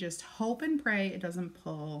 And we just hope and pray it doesn't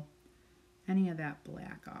pull any of that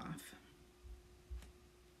black off.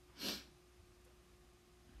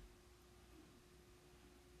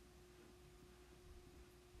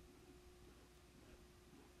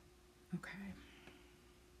 Okay.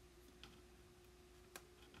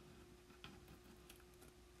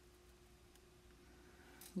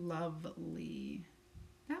 Lovely.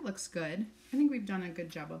 That looks good. I think we've done a good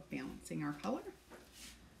job of balancing our color.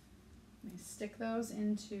 Let me stick those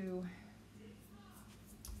into,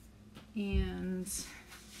 and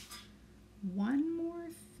one more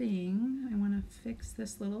thing, I want to fix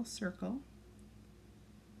this little circle.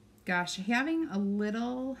 Gosh, having a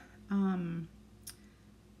little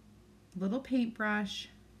paintbrush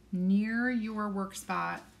near your work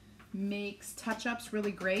spot makes touch-ups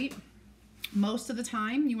really great. Most of the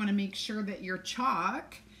time, you want to make sure that your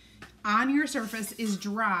chalk on your surface is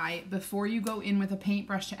dry before you go in with a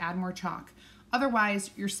paintbrush to add more chalk. Otherwise,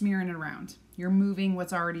 you're smearing it around. You're moving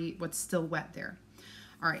what's still wet there.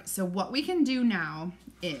 All right, so what we can do now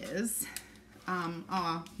is,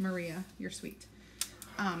 aw, Maria, you're sweet.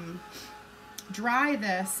 Dry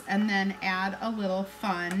this and then add a little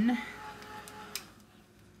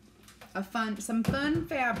some fun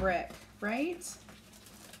fabric, right?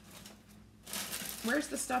 Where's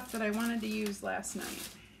the stuff that I wanted to use last night?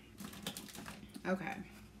 Okay.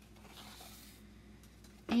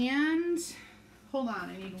 And hold on,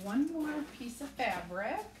 I need one more piece of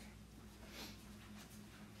fabric.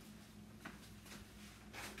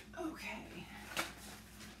 Okay.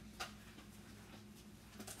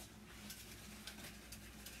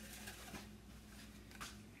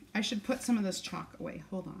 I should put some of this chalk away.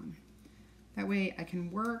 Hold on. That way I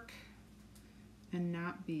can work and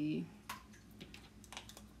not be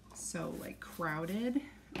so like crowded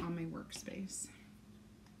on my workspace.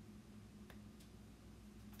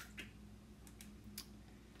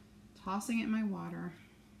 Tossing it in my water,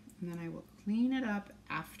 and then I will clean it up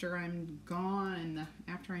after I'm gone,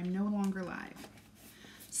 after I'm no longer live.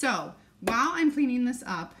 So while I'm cleaning this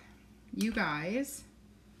up, you guys,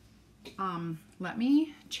 let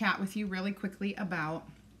me chat with you really quickly about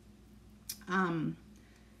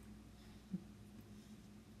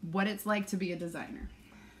what it's like to be a designer.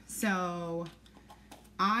 So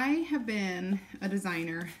I have been a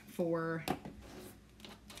designer for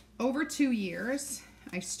over 2 years.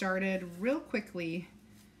 I started real quickly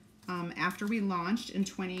after we launched in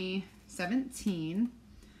 2017,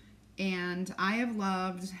 and I have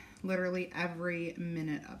loved literally every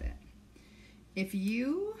minute of it. If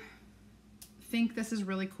you think this is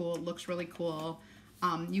really cool, it looks really cool,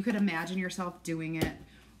 you could imagine yourself doing it,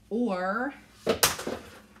 or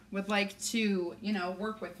would like to, you know,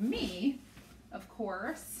 work with me, of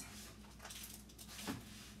course,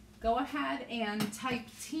 go ahead and type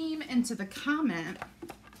team into the comments,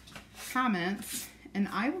 and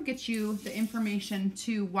I will get you the information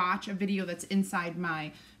to watch a video that's inside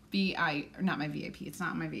my not my VIP, it's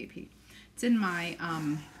not my VIP. It's in my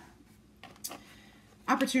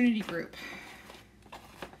opportunity group.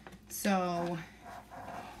 So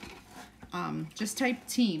just type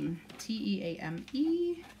team,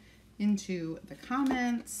 T-E-A-M-E, into the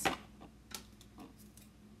comments.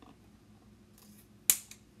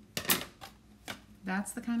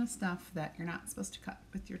 That's the kind of stuff that you're not supposed to cut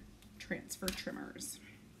with your transfer trimmers.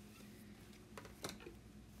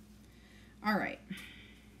 All right.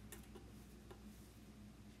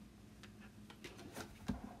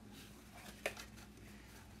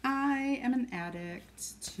 I am an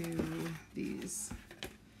addict to these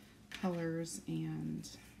colors and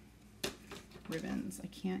ribbons. I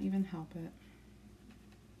can't even help it.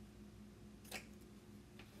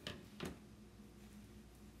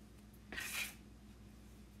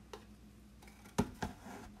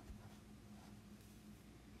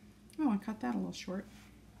 Oh, I cut that a little short.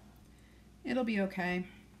 It'll be okay.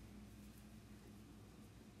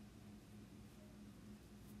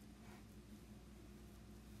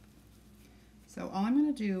 So all I'm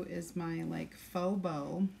going to do is my like faux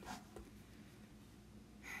bow.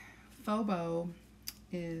 Faux bow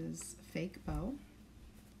is fake bow.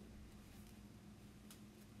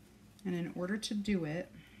 And in order to do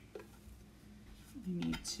it, I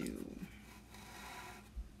need to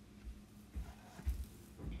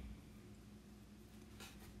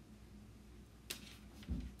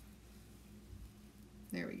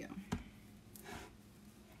there we go.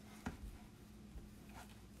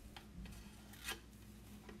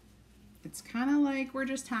 It's kind of like we're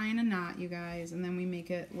just tying a knot, you guys, and then we make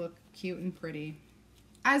it look cute and pretty.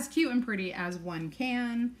 As cute and pretty as one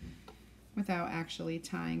can without actually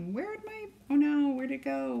tying. Where'd my, oh no, where'd it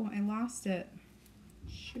go? I lost it.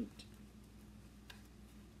 Shoot.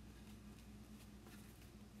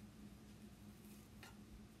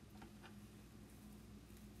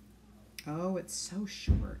 Oh, it's so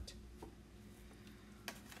short.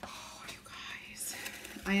 Oh, you guys.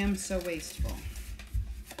 I am so wasteful.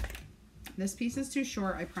 This piece is too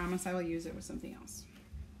short. I promise I will use it with something else.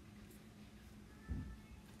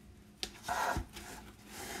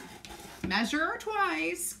 Measure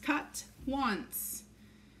twice, cut once.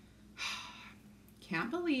 Can't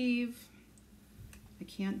believe I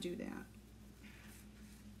can't do that.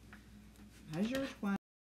 Measure twice,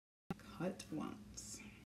 cut once.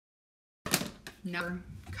 Never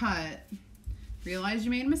cut. Realize you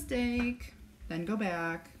made a mistake, then go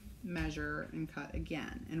back, measure, and cut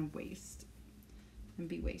again, and waste. And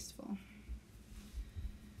be wasteful.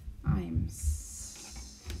 I'm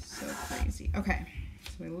so crazy. Okay,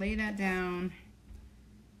 so we lay that down,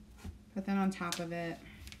 put that on top of it.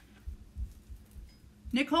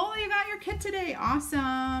 Nicole, you got your kit today.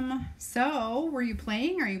 Awesome. So, were you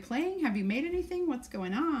playing? Are you playing? Have you made anything? What's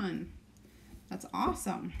going on? That's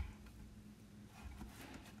awesome.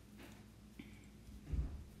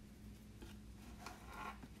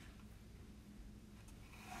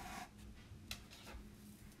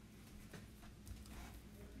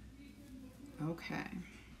 Okay,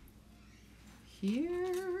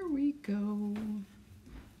 here we go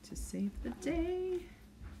to save the day.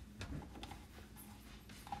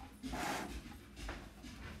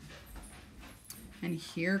 And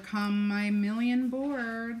here come my million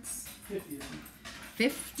boards.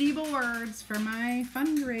 50 boards for my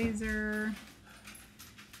fundraiser.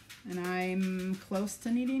 And I'm close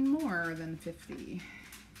to needing more than 50.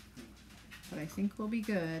 But I think we'll be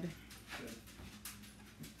good.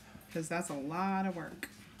 Because that's a lot of work.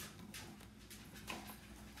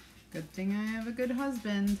 Good thing I have a good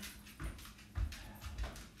husband.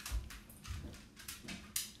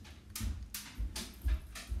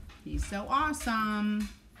 He's so awesome.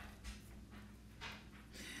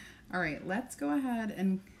 All right, let's go ahead,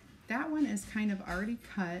 and that one is kind of already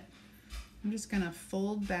cut. I'm just gonna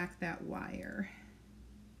fold back that wire.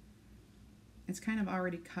 It's kind of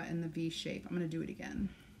already cut in the V shape. I'm gonna do it again.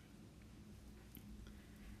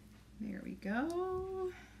 There we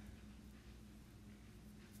go.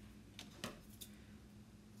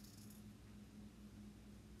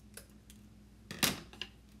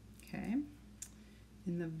 Okay,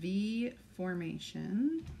 in the V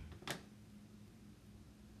formation.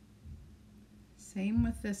 Same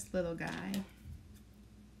with this little guy.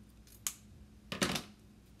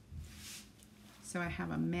 So I have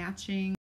a matching